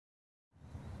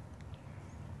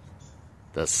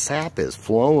The sap is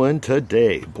flowing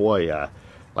today. Boy,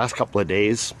 last couple of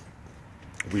days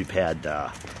we've had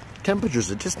temperatures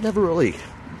that just never really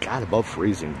got above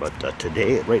freezing, but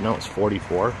today, right now it's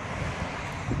 44.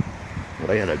 What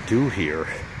I gotta do here,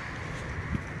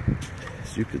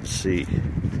 as you can see,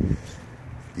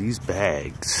 these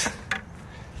bags,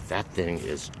 that thing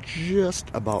is just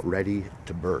about ready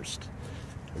to burst.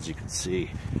 As you can see,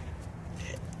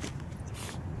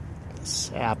 the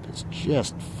sap is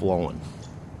just flowing.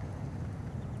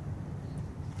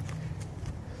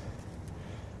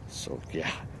 So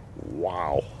yeah,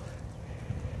 wow.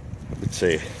 I would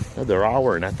say another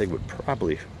hour and that thing would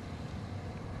probably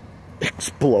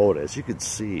explode. As you can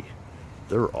see,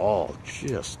 they're all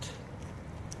just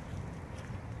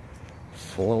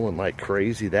flowing like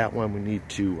crazy. That one we need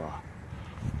to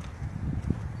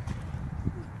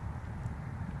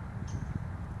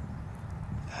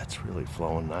that's really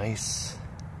flowing nice.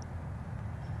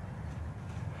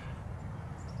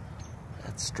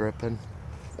 That's dripping.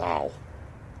 Wow.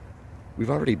 We've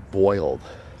already boiled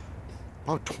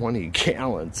about 20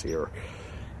 gallons here,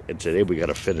 and today we got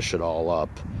to finish it all up.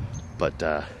 But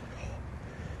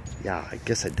yeah, I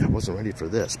guess I wasn't ready for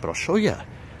this, but I'll show you.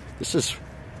 These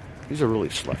are really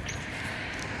slick.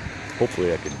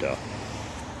 Hopefully I could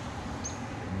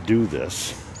do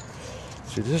this.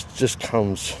 See, this just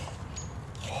comes,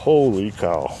 holy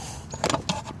cow,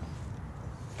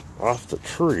 off the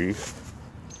tree.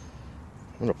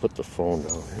 I'm gonna put the phone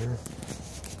down here.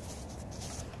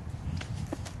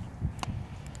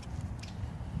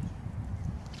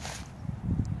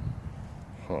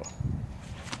 Huh.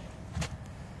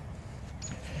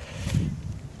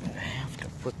 I have to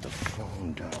put the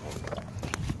phone down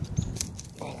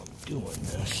while I'm doing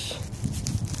this.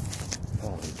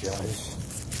 Apologize.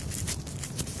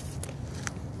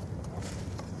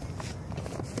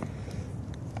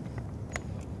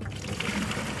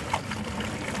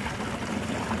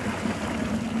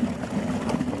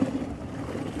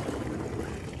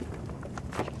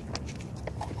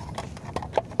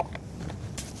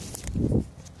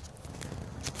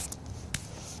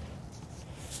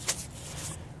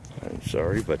 I'm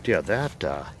sorry, but yeah, that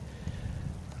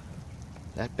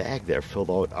bag there filled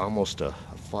out almost a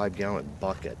 5-gallon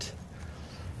bucket.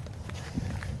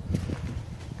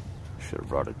 Should have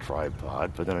brought a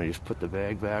tripod, but then I just put the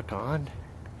bag back on.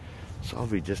 So I'll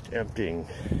be just emptying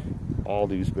all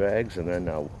these bags, and then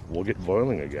we'll get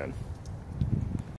boiling again.